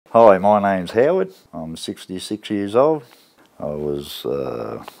Hi, my name's Howard. I'm 66 years old. I was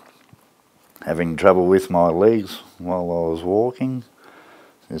having trouble with my legs while I was walking.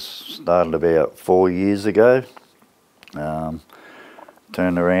 This started about 4 years ago. Turned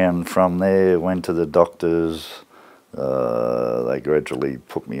around from there, went to the doctors. They gradually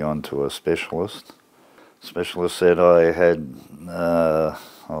put me on to a specialist. Specialist said I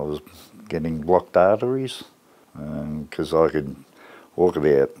was getting blocked arteries because I could walk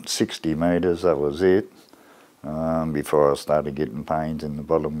about 60 metres, that was it, before I started getting pains in the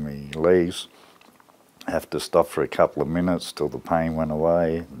bottom of my legs. I have to stop for a couple of minutes till the pain went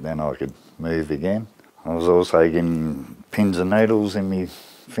away, then I could move again. I was also getting pins and needles in my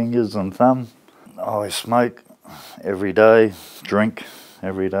fingers and thumb. I smoke every day, drink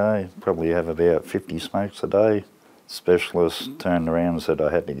every day, probably have about 50 smokes a day. Specialist turned around and said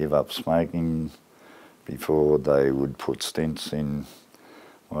I had to give up smoking before they would put stents in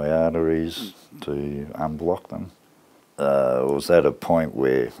my arteries to unblock them. I was at a point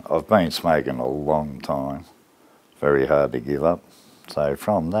where I've been smoking a long time, very hard to give up. So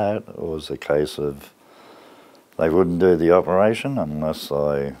from that, it was a case of they wouldn't do the operation unless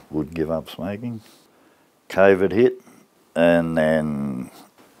I would give up smoking. COVID hit, and then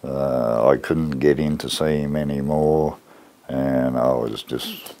I couldn't get in to see him anymore, and I was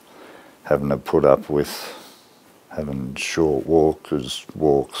just having to put up with having short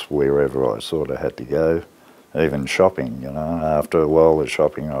walks wherever I sort of had to go. Even shopping, you know, after a while of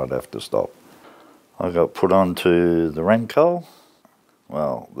shopping I'd have to stop. I got put onto the RemChol.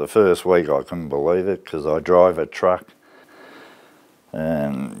 Well, the first week I couldn't believe it because I drive a truck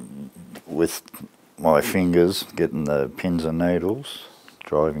and with my fingers getting the pins and needles,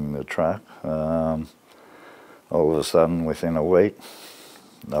 driving the truck, all of a sudden within a week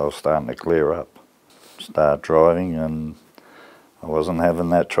they were starting to clear up. Start driving and I wasn't having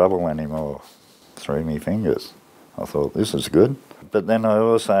that trouble anymore through my fingers. I thought, this is good. But then I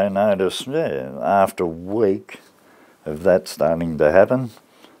also noticed, after a week of that starting to happen,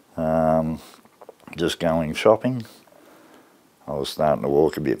 just going shopping, I was starting to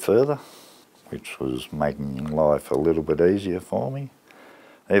walk a bit further, which was making life a little bit easier for me.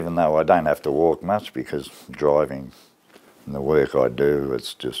 Even though I don't have to walk much because driving and the work I do,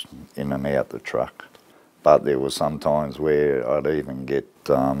 it's just in and out the truck. But there were some times where I'd even get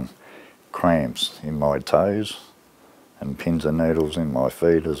cramps in my toes and pins and needles in my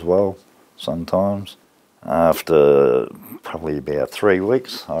feet as well sometimes. After probably about 3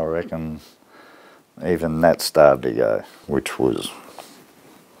 weeks, I reckon, even that started to go, which was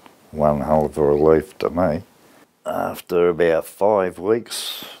one hell of a relief to me. After about 5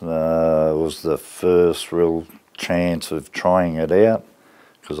 weeks was the first real chance of trying it out,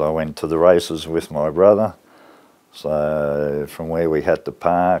 because I went to the races with my brother. So from where we had to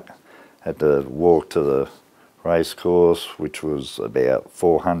park, had to walk to the race course, which was about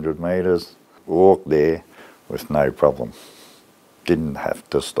 400 metres. Walked there with no problem. Didn't have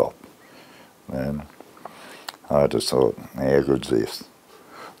to stop. And I just thought, how good's this?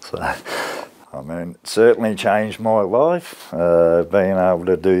 So, I mean, it certainly changed my life, being able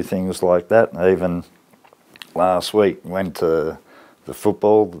to do things like that. Even last week, went to the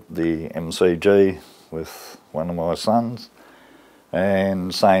football, the MCG, with one of my sons,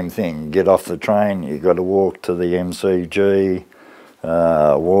 and same thing, get off the train, you got to walk to the MCG,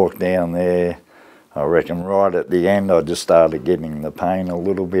 walk down there. I reckon right at the end I just started getting the pain a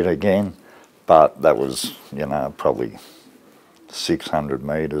little bit again, but that was, you know, probably 600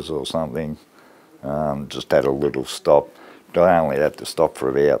 metres or something. Just had a little stop. I only had to stop for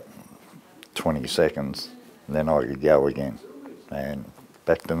about 20 seconds, and then I could go again and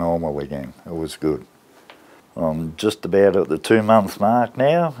back to normal again. It was good. I'm just about at the 2-month mark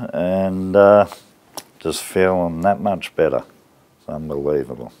now, and just feeling that much better. It's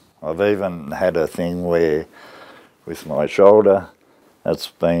unbelievable. I've even had a thing where with my shoulder, that's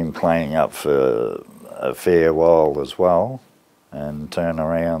been playing up for a fair while as well, and turn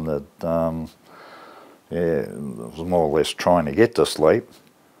around that, it was more or less trying to get to sleep.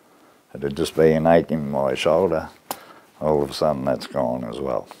 It had just been aching in my shoulder. All of a sudden that's gone as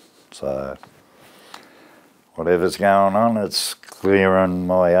well. So whatever's going on, it's clearing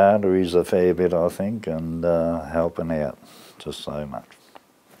my arteries a fair bit, I think, and helping out just so much.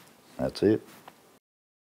 That's it.